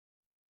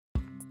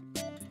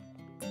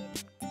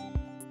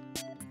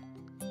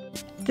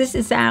This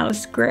is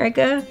Alice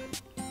Grega.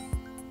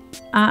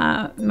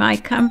 My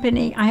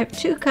company, I have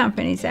two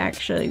companies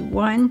actually.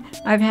 One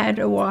I've had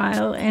a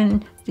while,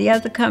 and the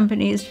other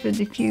company is for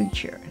the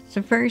future.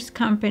 The first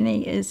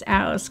company is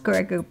Alice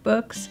Grega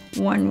Books,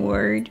 one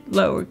word,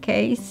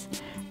 lowercase,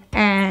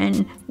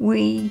 and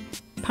we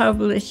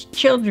publish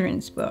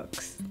children's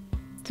books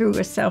through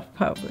a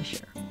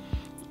self-publisher.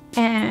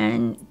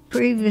 And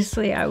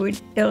previously I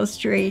would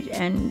illustrate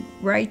and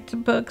write the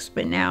books,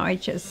 but now I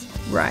just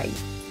write.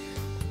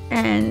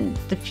 And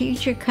the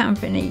future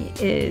company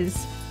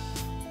is,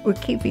 we're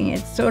keeping it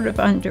sort of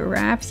under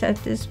wraps at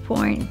this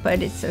point,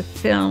 but it's a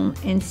film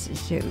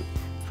institute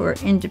for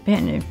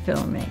independent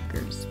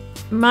filmmakers.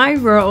 My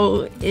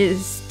role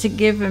is to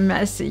give a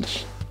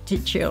message to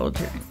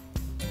children,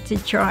 to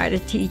try to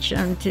teach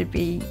them to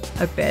be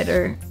a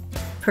better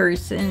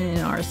person in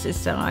our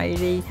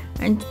society,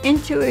 and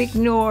to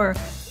ignore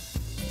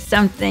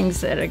some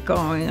things that are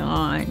going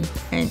on,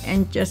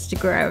 and just to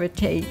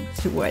gravitate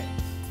to what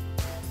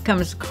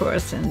comes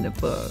across in the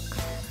book,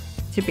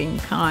 to being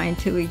kind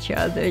to each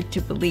other, to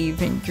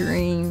believe in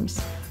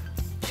dreams,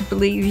 to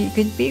believe you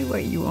could be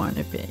what you want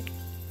to be.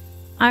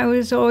 I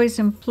was always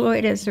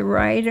employed as a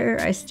writer.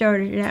 I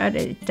started out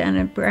at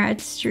Dun &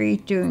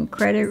 Bradstreet doing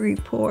credit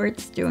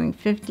reports, doing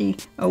 50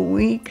 a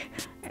week,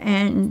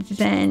 and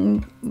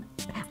then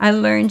I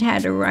learned how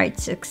to write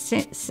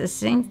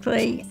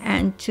succinctly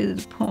and to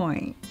the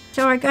point.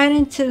 So I got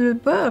into the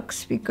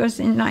books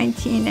because in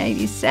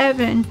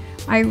 1987,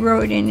 I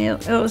wrote and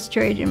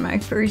illustrated my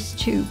first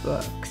two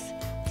books,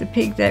 The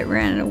Pig That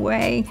Ran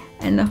Away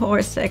and The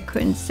Horse That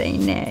Couldn't Say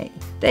Nay.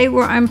 They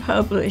were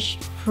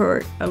unpublished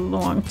for a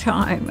long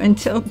time,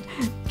 until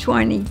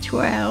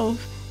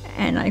 2012,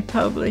 and I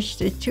published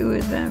the two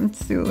of them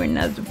through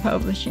another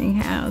publishing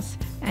house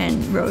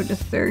and wrote a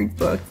third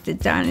book, The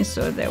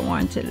Dinosaur That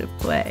Wanted to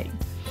Play.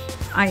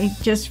 I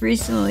just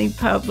recently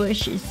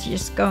published, it's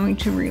just going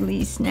to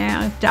release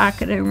now,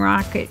 Docket and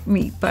Rocket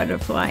Meet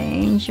Butterfly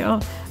Angel,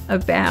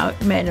 about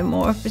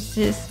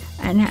metamorphosis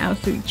and how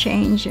through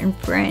change and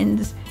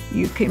friends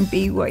you can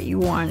be what you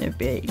want to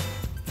be.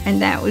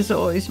 And that was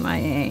always my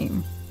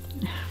aim.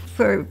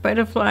 For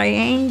Butterfly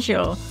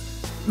Angel,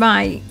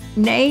 my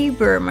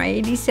neighbor, my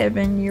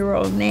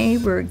 87-year-old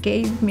neighbor,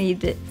 gave me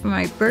for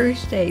my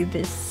birthday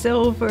this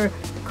silver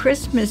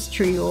Christmas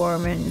tree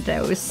ornament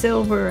that was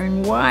silver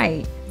and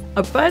white,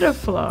 a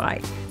butterfly.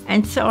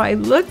 And so I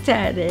looked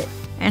at it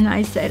and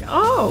I said,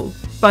 oh,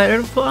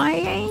 Butterfly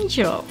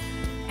Angel.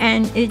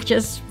 And it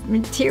just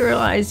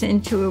materialized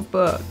into a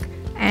book.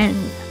 And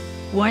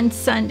one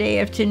Sunday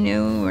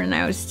afternoon, when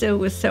I was still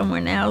with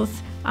someone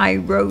else, I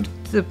wrote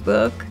the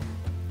book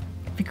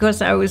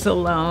because I was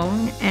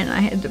alone and I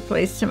had the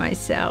place to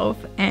myself.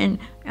 And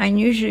I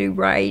usually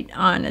write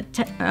on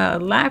a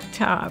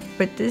laptop,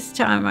 but this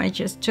time I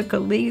just took a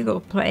legal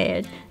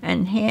pad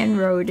and hand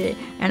wrote it,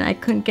 and I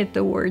couldn't get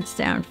the words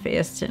down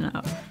fast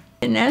enough.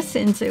 In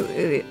essence,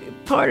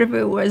 part of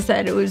it was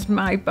that it was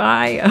my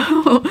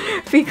bio,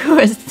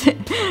 because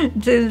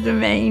the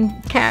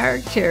main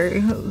character,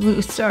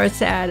 who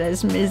starts out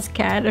as Ms.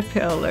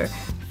 Caterpillar,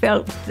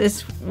 felt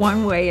this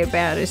one way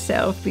about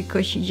herself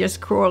because she just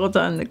crawled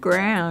on the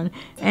ground,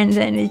 and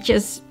then it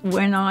just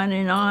went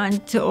on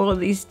to all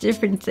these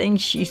different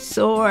things she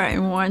saw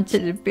and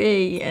wanted to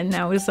be, and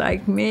that was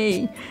like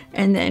me.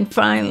 And then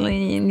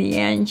finally, in the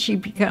end, she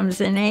becomes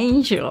an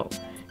angel.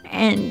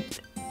 And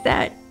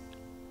that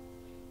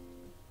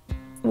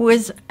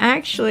was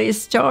actually a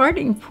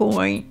starting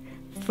point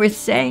for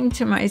saying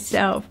to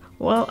myself,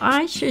 well,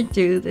 I should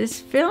do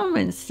this film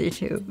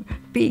institute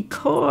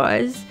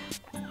because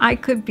I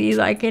could be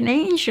like an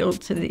angel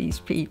to these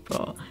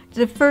people.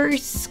 The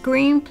first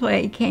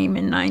screenplay came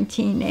in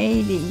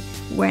 1980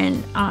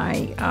 when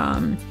I,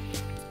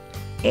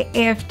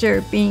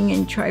 after being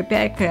in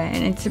Tribeca,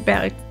 and it's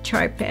about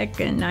Tribeca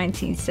in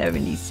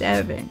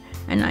 1977.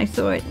 And I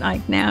thought,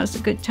 like, now's a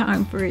good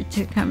time for it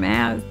to come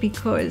out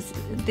because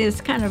there's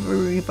kind of a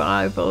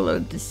revival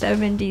of the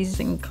 70s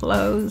in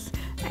clothes,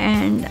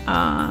 and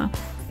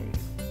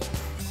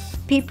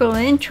people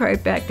in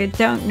Tribeca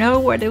don't know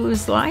what it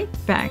was like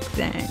back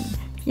then,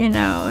 you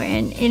know,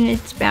 and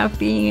it's about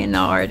being an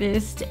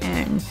artist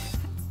and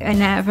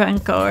an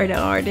avant-garde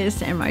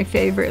artist. And my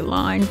favorite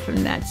line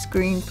from that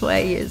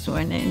screenplay is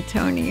when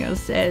Antonio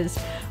says,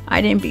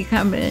 I didn't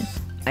become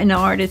an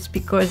artist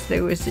because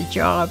there was a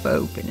job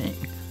opening.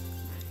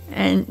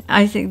 And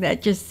I think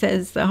that just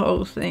says the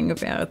whole thing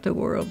about the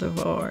world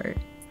of art.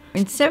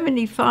 In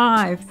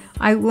 '75,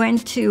 I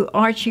went to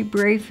Archie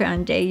Bray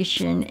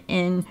Foundation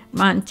in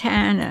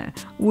Montana,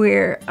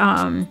 where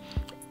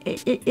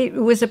it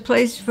was a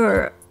place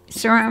for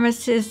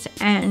ceramicists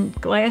and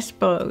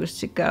glassblowers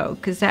to go,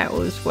 because that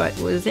was what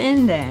was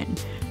in then.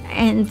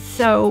 And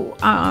so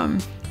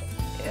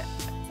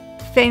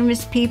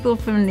famous people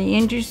from the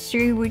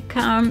industry would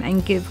come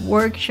and give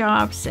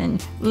workshops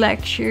and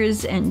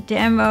lectures and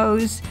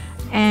demos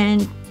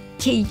and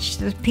teach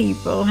the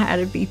people how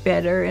to be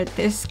better at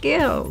their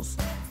skills.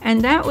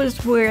 And that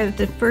was where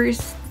the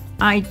first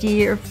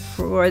idea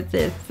for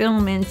the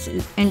Film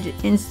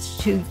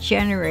Institute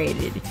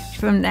generated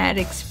from that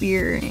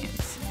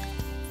experience.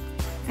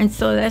 And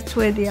so that's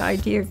where the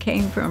idea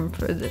came from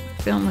for the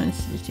Film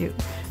Institute.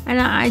 And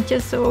I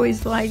just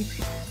always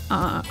liked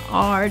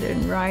art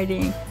and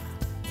writing.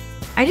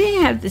 I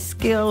didn't have the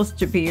skills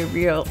to be a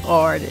real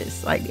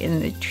artist, like in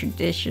the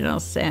traditional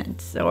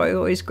sense, so I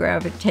always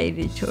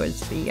gravitated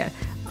towards the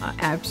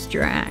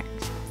abstract.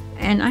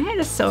 And I had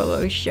a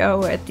solo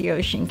show at the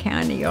Ocean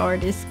County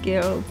Artists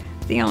Guild,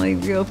 the only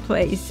real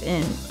place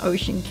in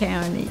Ocean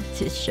County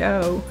to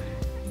show,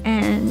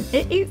 and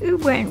it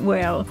went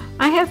well.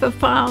 I have a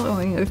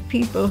following of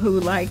people who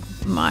like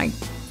my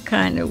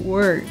kind of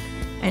work,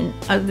 and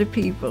other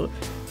people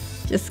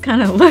just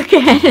kind of look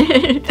at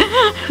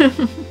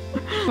it.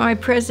 My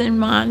present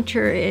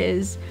mantra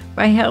is,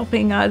 by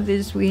helping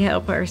others, we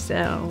help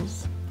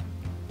ourselves.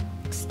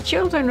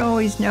 Children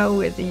always know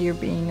whether you're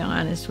being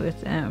honest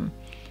with them.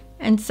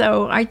 And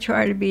so I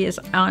try to be as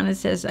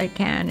honest as I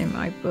can in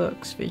my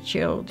books for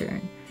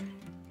children.